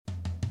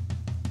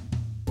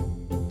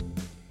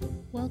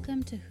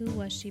Welcome to Who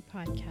Was She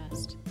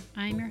podcast.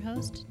 I'm your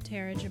host,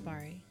 Tara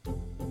Jabari.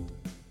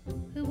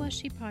 Who Was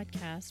She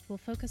podcast will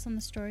focus on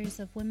the stories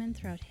of women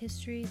throughout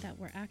history that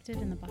were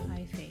active in the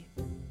Baha'i faith.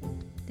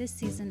 This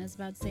season is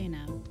about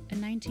Zainab, a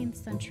 19th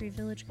century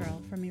village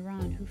girl from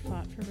Iran who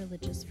fought for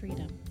religious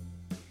freedom.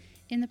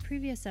 In the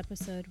previous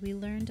episode, we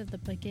learned of the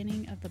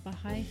beginning of the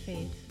Baha'i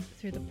faith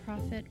through the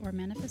prophet or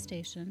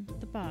manifestation,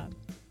 the Bab,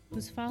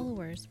 whose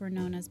followers were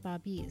known as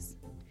Babis.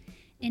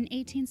 In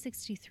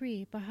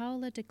 1863,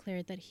 Baha'u'llah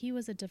declared that he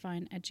was a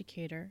divine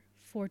educator,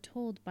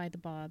 foretold by the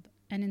Bab,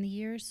 and in the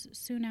years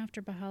soon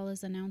after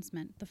Baha'u'llah's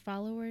announcement, the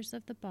followers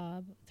of the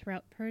Bab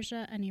throughout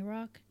Persia and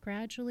Iraq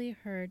gradually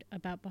heard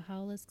about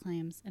Baha'u'llah's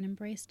claims and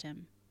embraced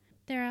him.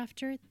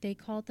 Thereafter, they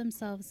called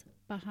themselves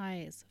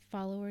Baha'is,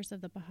 followers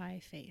of the Baha'i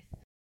faith.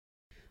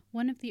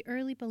 One of the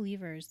early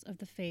believers of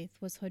the faith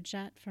was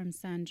Hojat from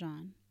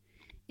Zanjan.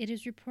 It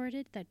is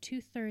reported that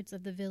 2/3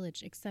 of the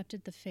village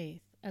accepted the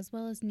faith, as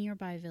well as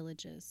nearby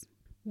villages.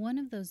 One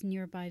of those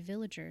nearby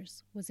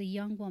villagers was a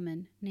young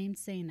woman named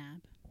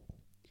Zainab.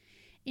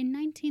 In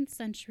 19th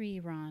century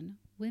Iran,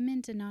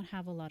 women did not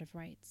have a lot of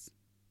rights.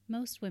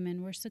 Most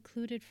women were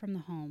secluded from the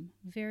home,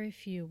 very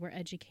few were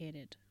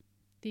educated.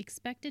 The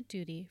expected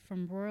duty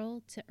from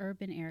rural to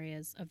urban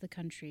areas of the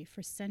country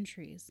for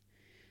centuries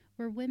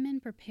were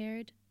women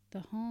prepared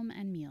the home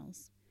and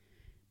meals.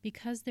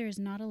 Because there is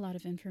not a lot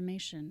of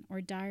information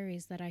or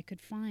diaries that I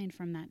could find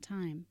from that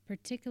time,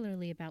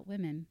 particularly about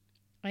women,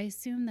 I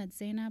assume that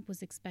Zainab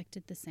was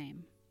expected the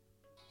same.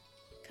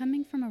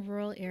 Coming from a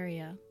rural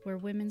area where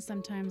women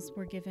sometimes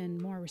were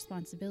given more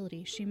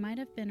responsibility, she might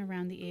have been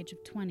around the age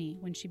of 20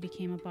 when she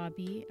became a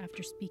Babi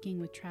after speaking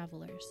with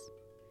travelers.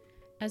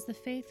 As the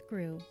faith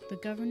grew, the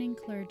governing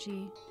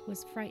clergy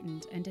was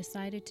frightened and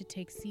decided to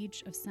take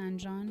siege of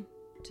Zanjan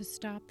to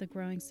stop the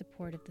growing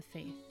support of the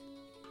faith.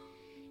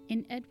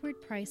 In Edward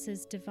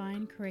Price's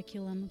Divine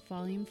Curriculum,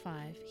 Volume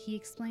 5, he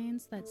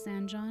explains that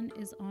Zanjan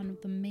is on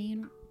the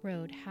main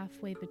road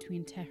halfway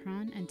between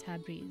Tehran and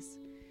Tabriz.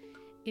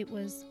 It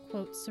was,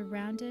 quote,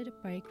 surrounded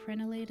by a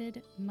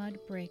crenellated mud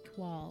brick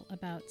wall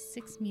about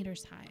 6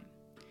 meters high.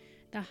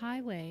 The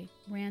highway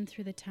ran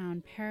through the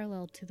town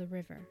parallel to the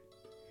river.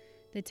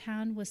 The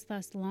town was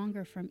thus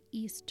longer from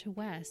east to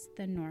west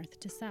than north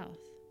to south.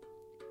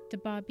 The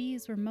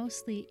Babis were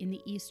mostly in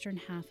the eastern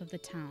half of the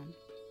town.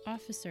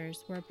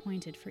 Officers were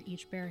appointed for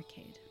each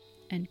barricade,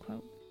 end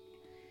quote.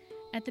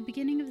 At the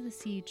beginning of the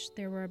siege,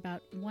 there were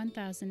about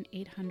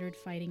 1,800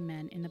 fighting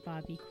men in the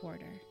Babi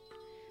quarter.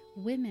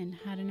 Women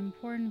had an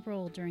important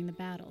role during the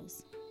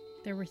battles.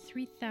 There were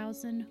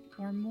 3,000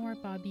 or more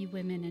Babi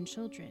women and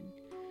children.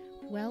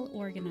 Well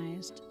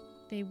organized,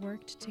 they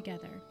worked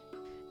together.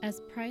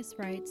 As Price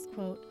writes,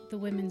 quote, the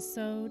women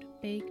sewed,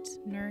 baked,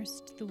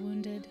 nursed the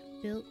wounded,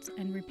 built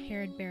and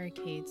repaired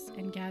barricades,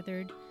 and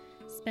gathered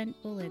spent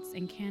bullets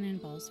and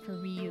cannonballs for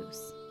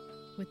reuse,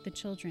 with the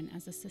children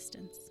as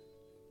assistants.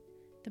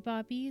 The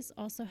Babis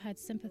also had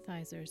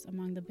sympathizers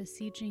among the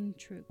besieging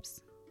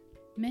troops.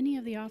 Many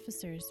of the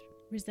officers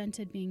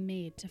resented being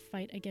made to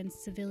fight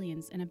against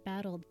civilians in a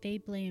battle they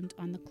blamed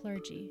on the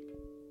clergy.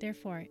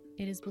 Therefore,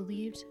 it is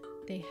believed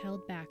they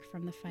held back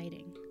from the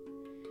fighting.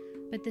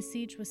 But the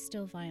siege was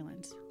still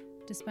violent.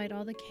 Despite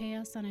all the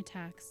chaos and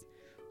attacks,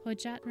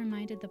 Hojat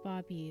reminded the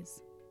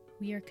Babis,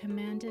 we are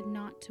commanded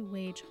not to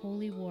wage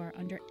holy war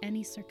under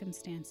any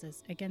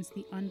circumstances against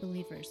the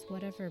unbelievers,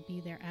 whatever be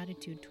their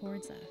attitude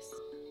towards us.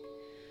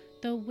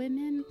 Though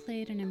women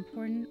played an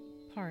important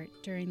part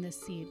during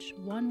this siege,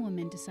 one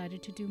woman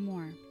decided to do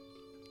more.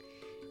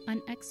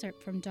 An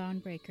excerpt from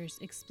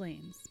Dawnbreakers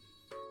explains,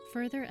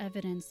 further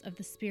evidence of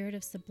the spirit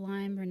of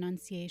sublime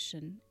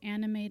renunciation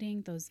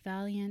animating those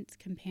valiant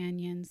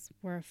companions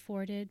were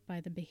afforded by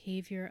the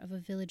behavior of a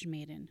village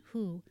maiden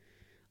who,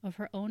 of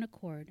her own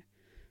accord,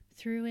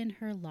 threw in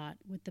her lot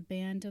with the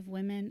band of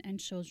women and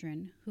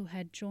children who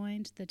had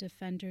joined the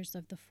defenders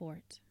of the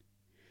fort.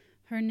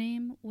 Her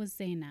name was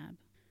Zainab,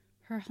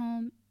 her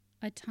home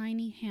a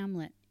tiny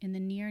hamlet in the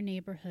near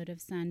neighborhood of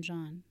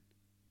Zanjan.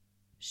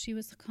 She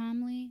was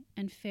comely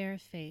and fair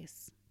of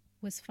face,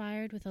 was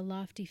fired with a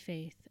lofty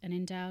faith, and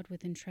endowed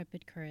with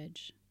intrepid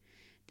courage.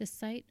 The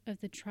sight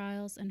of the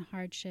trials and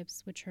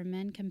hardships which her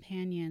men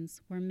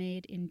companions were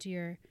made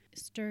endure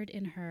stirred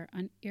in her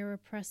an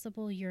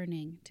irrepressible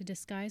yearning to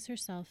disguise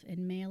herself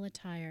in male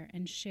attire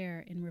and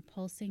share in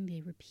repulsing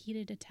the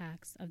repeated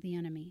attacks of the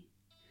enemy.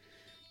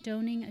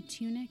 Donning a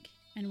tunic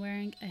and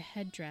wearing a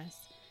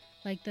headdress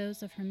like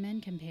those of her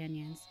men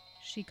companions,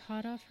 she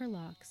cut off her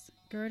locks,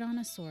 girt on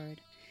a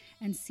sword,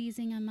 and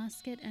seizing a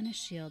musket and a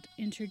shield,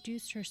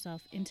 introduced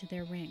herself into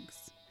their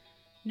ranks.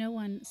 No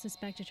one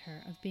suspected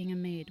her of being a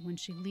maid when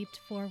she leaped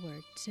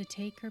forward to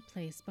take her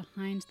place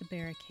behind the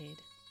barricade.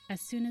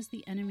 As soon as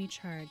the enemy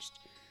charged,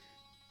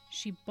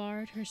 she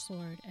bared her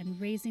sword and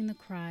raising the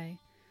cry,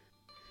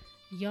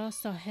 Ya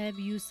Saheb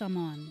Yu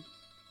Saman,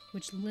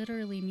 which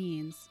literally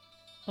means,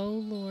 O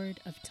Lord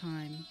of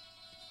Time,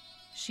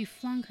 she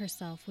flung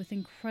herself with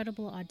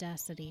incredible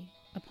audacity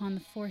upon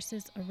the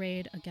forces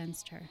arrayed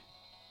against her.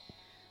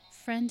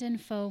 Friend and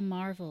foe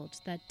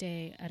marveled that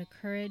day at a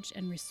courage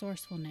and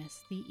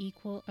resourcefulness the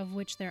equal of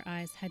which their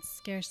eyes had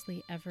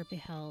scarcely ever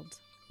beheld.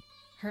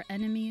 Her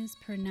enemies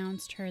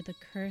pronounced her the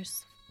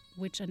curse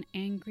which an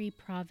angry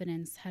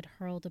providence had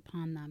hurled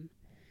upon them.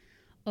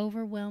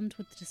 Overwhelmed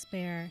with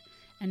despair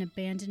and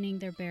abandoning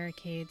their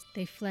barricades,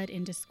 they fled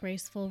in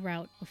disgraceful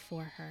rout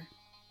before her.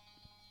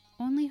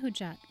 Only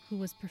Hujat, who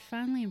was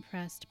profoundly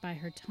impressed by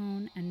her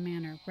tone and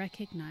manner,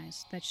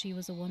 recognized that she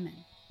was a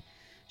woman.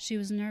 She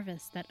was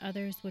nervous that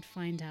others would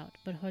find out,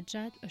 but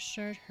Hujat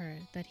assured her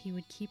that he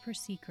would keep her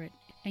secret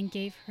and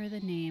gave her the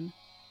name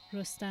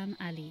Rustam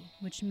Ali,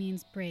 which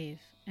means brave,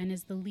 and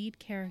is the lead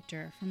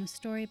character from a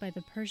story by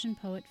the Persian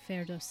poet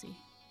Ferdowsi.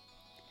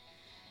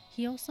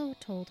 He also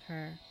told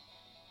her,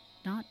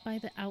 not by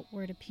the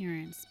outward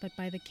appearance, but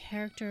by the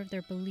character of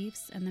their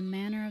beliefs and the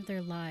manner of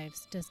their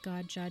lives does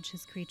God judge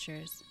his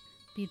creatures,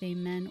 be they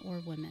men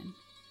or women.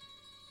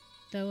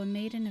 Though a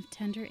maiden of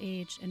tender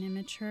age and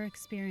immature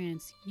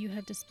experience, you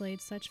have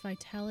displayed such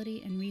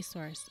vitality and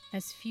resource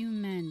as few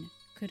men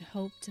could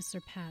hope to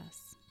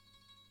surpass.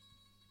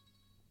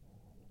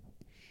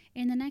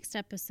 In the next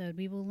episode,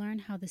 we will learn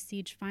how the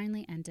siege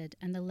finally ended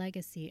and the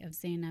legacy of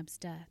Zainab's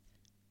death.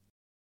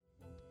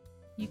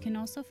 You can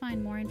also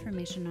find more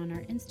information on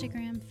our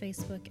Instagram,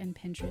 Facebook, and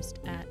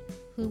Pinterest at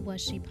Who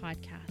Was She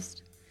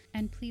Podcast.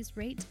 And please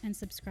rate and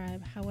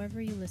subscribe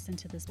however you listen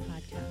to this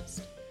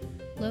podcast.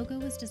 Logo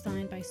was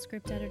designed by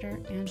script editor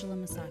Angela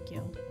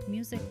Masacchio.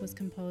 Music was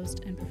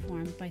composed and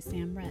performed by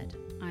Sam Red.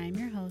 I am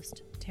your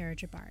host, Tara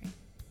Jabari.